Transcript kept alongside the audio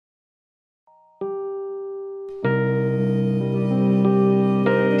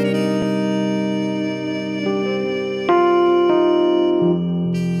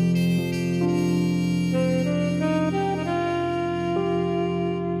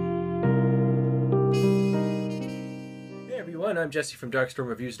everyone, I'm Jesse from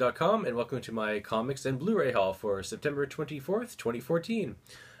DarkStormReviews.com, and welcome to my comics and Blu-ray haul for September 24th, 2014.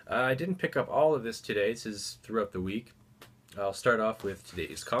 I didn't pick up all of this today. This is throughout the week. I'll start off with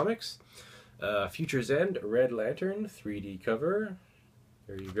today's comics. Future's End, Red Lantern, 3D cover.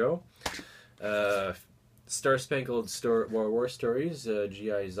 There you go. Star Spangled War Stories,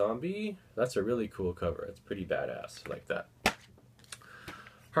 G.I. Zombie. That's a really cool cover. It's pretty badass. I like that.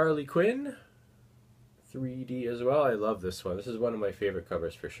 Harley Quinn, 3D as well. I love this one. This is one of my favorite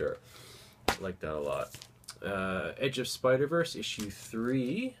covers for sure. I like that a lot. Edge of Spider-Verse, issue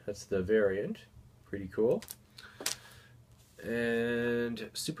 3. That's the variant. Pretty cool. And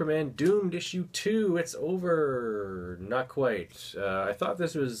Superman Doomed, issue 2. It's over. Not quite. I thought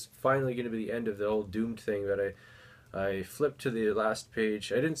this was finally going to be the end of the old Doomed thing, but I flipped to the last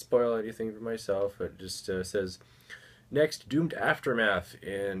page. I didn't spoil anything for myself. It just says, next, Doomed Aftermath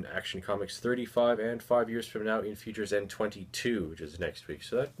in Action Comics 35 and 5 years from now in Future's End 22, which is next week.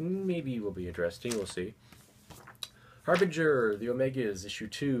 So that maybe will be interesting. We'll see. Harbinger, The Omegas, issue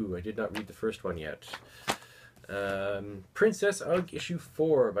 2. I did not read the first one yet. Princess Ugg, issue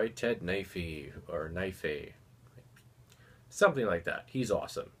 4 by Ted Knifey, or Knifey. Something like that. He's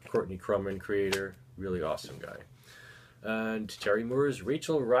awesome. Courtney Crumrin, creator. Really awesome guy. And Terry Moore's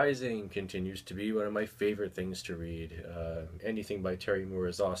Rachel Rising continues to be one of my favorite things to read. Anything by Terry Moore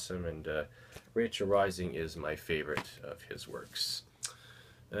is awesome, and Rachel Rising is my favorite of his works.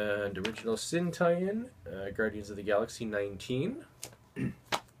 And Original Sin tie-in, Guardians of the Galaxy 19.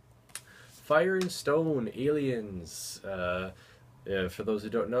 Fire and Stone, Aliens. For those who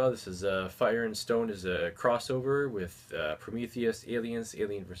don't know, this is Fire and Stone is a crossover with Prometheus, Aliens,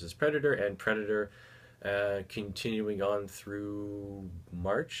 Alien vs. Predator, and Predator. Continuing on through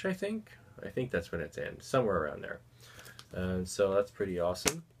March, I think. I think that's when it ends, somewhere around there. And so that's pretty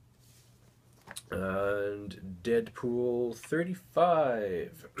awesome. And Deadpool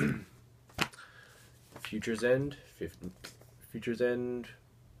 35. Future's End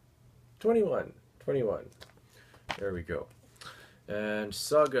 21. There we go. And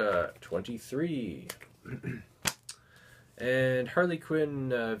Saga 23. And Harley Quinn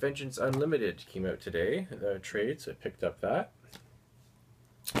Vengeance Unlimited came out today, trade, so I picked up that.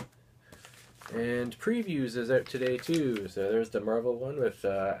 And Previews is out today too, so there's the Marvel one with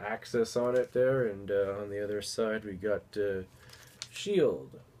Axis on it there, and on the other side we got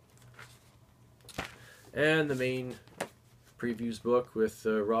S.H.I.E.L.D. And the main Previews book with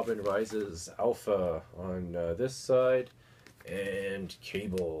Robin Rises Alpha on this side, and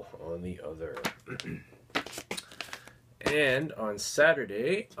Cable on the other. And on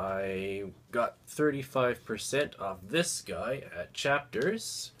Saturday, I got 35% off this guy at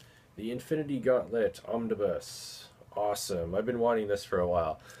Chapters, the Infinity Gauntlet Omnibus. Awesome. I've been wanting this for a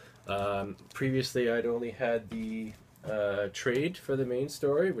while. Previously, I'd only had the trade for the main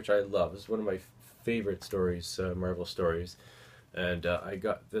story, which I love. It's one of my favorite stories, Marvel stories. And I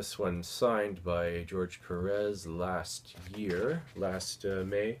got this one signed by George Perez last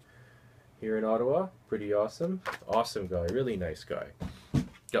May. Here in Ottawa. Pretty awesome. Awesome guy. Really nice guy.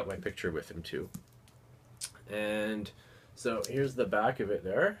 Got my picture with him too. And so here's the back of it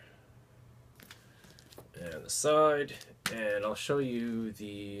there. And the side. And I'll show you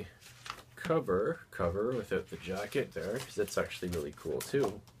the cover without the jacket there, because it's actually really cool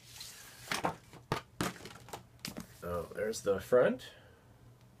too. So there's the front.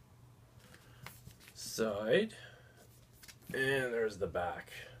 Side. And there's the back.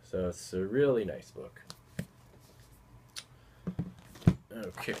 So it's a really nice book.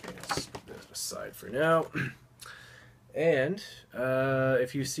 Okay, let's put that aside for now. And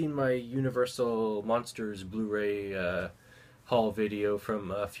if you've seen my Universal Monsters Blu-ray haul video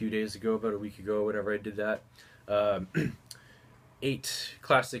from a few days ago, about a week ago, whenever I did that, 8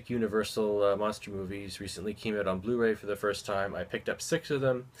 classic Universal monster movies recently came out on Blu-ray for the first time. I picked up 6 of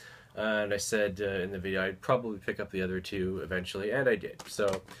them. And I said in the video I'd probably pick up the other 2 eventually, and I did.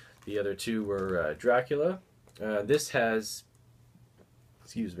 So the other 2 were Dracula. This has,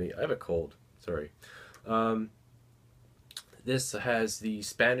 excuse me, I have a cold, sorry. This has the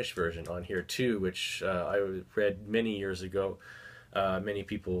Spanish version on here too, which I read many years ago. Many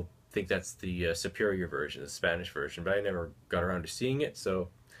people think that's the superior version, the Spanish version, but I never got around to seeing it, so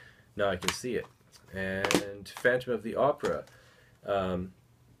now I can see it. And Phantom of the Opera.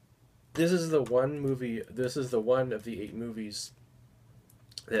 This is the one movie, this is the one of the 8 movies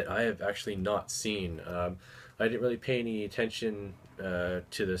that I have actually not seen. I didn't really pay any attention to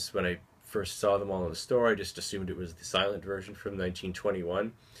this when I first saw them all in the store. I just assumed it was the silent version from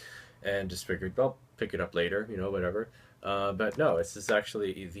 1921 and just figured, well, pick it up later, you know, whatever. But no, this is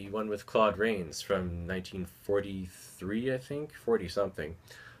actually the one with Claude Rains from 1943, I think, 40 something.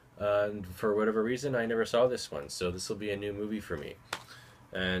 And for whatever reason, I never saw this one, so this will be a new movie for me.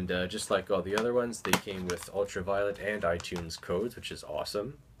 And just like all the other ones, they came with ultraviolet and iTunes codes, which is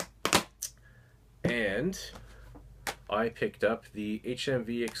awesome. And I picked up the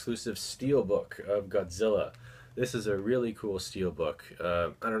HMV exclusive steelbook of Godzilla. This is a really cool steelbook.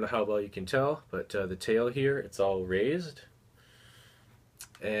 I don't know how well you can tell, but the tail here, it's all raised.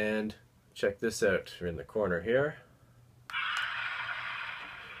 And check this out, we're in the corner here.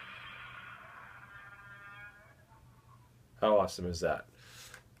 How awesome is that?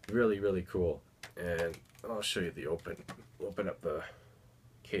 Really, really cool. And I'll show you the open up the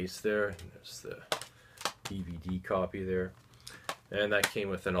case there. There's the DVD copy there. And that came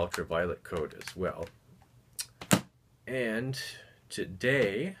with an ultraviolet code as well. And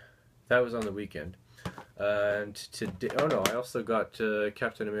today, that was on the weekend. And today, oh no, I also got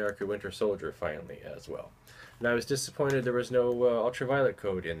Captain America Winter Soldier finally as well. And I was disappointed there was no ultraviolet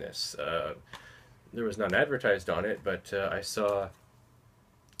code in this. There was none advertised on it, but I saw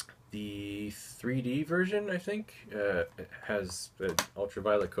the 3D version, I think, has the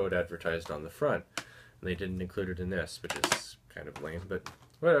ultraviolet code advertised on the front. And they didn't include it in this, which is kind of lame, but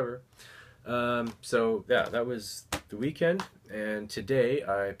whatever. So yeah, that was the weekend, and today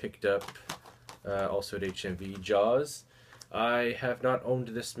I picked up, also at HMV, Jaws. I have not owned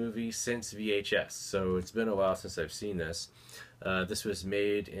this movie since VHS, so it's been a while since I've seen this. This was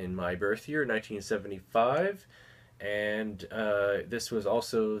made in my birth year, 1975, and this was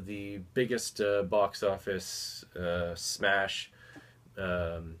also the biggest box office smash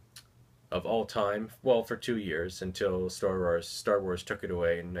of all time, well, for 2 years, until Star Wars took it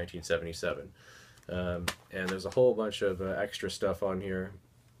away in 1977. And there's a whole bunch of extra stuff on here,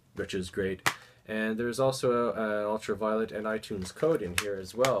 which is great. And there's also an ultraviolet and iTunes code in here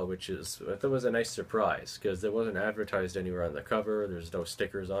as well, which is, I thought was a nice surprise, because it wasn't advertised anywhere on the cover. There's no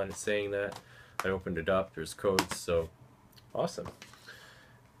stickers on it saying that. I opened it up, there's codes, so awesome.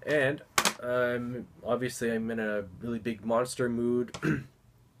 And obviously I'm in a really big monster mood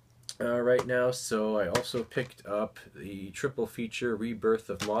right now, so I also picked up the triple feature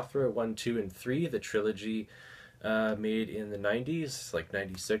Rebirth of Mothra 1, 2, and 3, the trilogy made in the 90s, like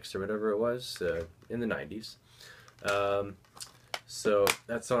 96 or whatever it was, in the 90s. So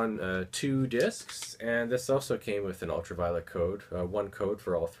that's on 2 discs, and this also came with an ultraviolet code, 1 code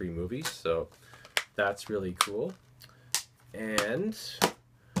for all 3 movies, so that's really cool. And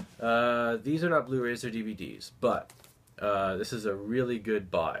these are not Blu-rays or DVDs, but this is a really good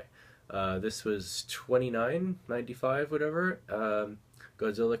buy. This was $29.95, whatever.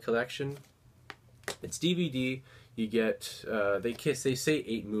 Godzilla collection. It's DVD. You get they say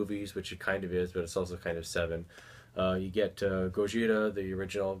 8 movies, which it kind of is, but it's also kind of 7. You get Gojira, the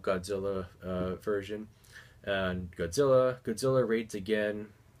original Godzilla version, and Godzilla Raids Again,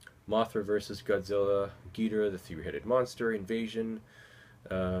 Mothra vs. Godzilla, Ghidorah, the 3-headed monster, Invasion,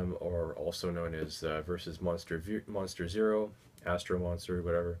 or also known as versus Monster Zero, Astro Monster,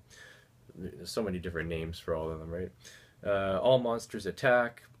 whatever. There's so many different names for all of them, right? All Monsters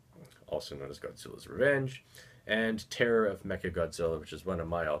Attack, also known as Godzilla's Revenge, and Terror of Mechagodzilla, which is one of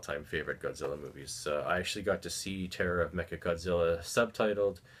my all-time favorite Godzilla movies. I actually got to see Terror of Mechagodzilla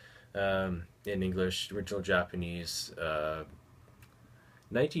subtitled in English, original Japanese,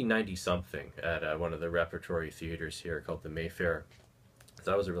 1990-something at one of the repertory theaters here called the Mayfair.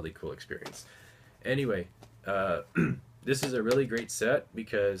 So that was a really cool experience. Anyway, this is a really great set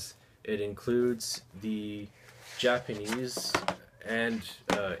because it includes the Japanese and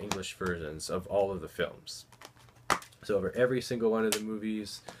English versions of all of the films. So over every single one of the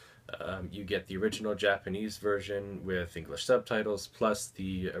movies, you get the original Japanese version with English subtitles, plus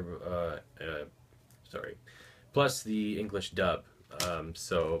the plus the English dub.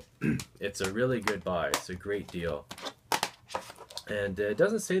 So it's a really good buy. It's a great deal, and it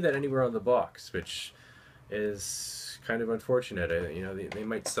doesn't say that anywhere on the box, which is kind of unfortunate. You know, they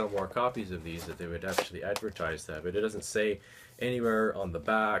might sell more copies of these if they would actually advertise that, but it doesn't say anywhere on the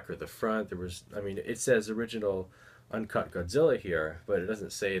back or the front. There was, I mean, it says original uncut Godzilla here, but it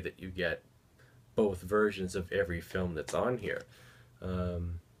doesn't say that you get both versions of every film that's on here.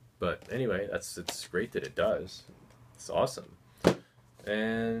 But anyway, it's great that it does. It's awesome.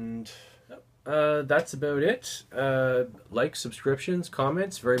 And that's about it. Likes, subscriptions,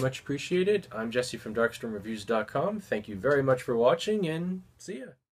 comments, very much appreciated. I'm Jesse from DarkStormReviews.com. Thank you very much for watching, and see ya.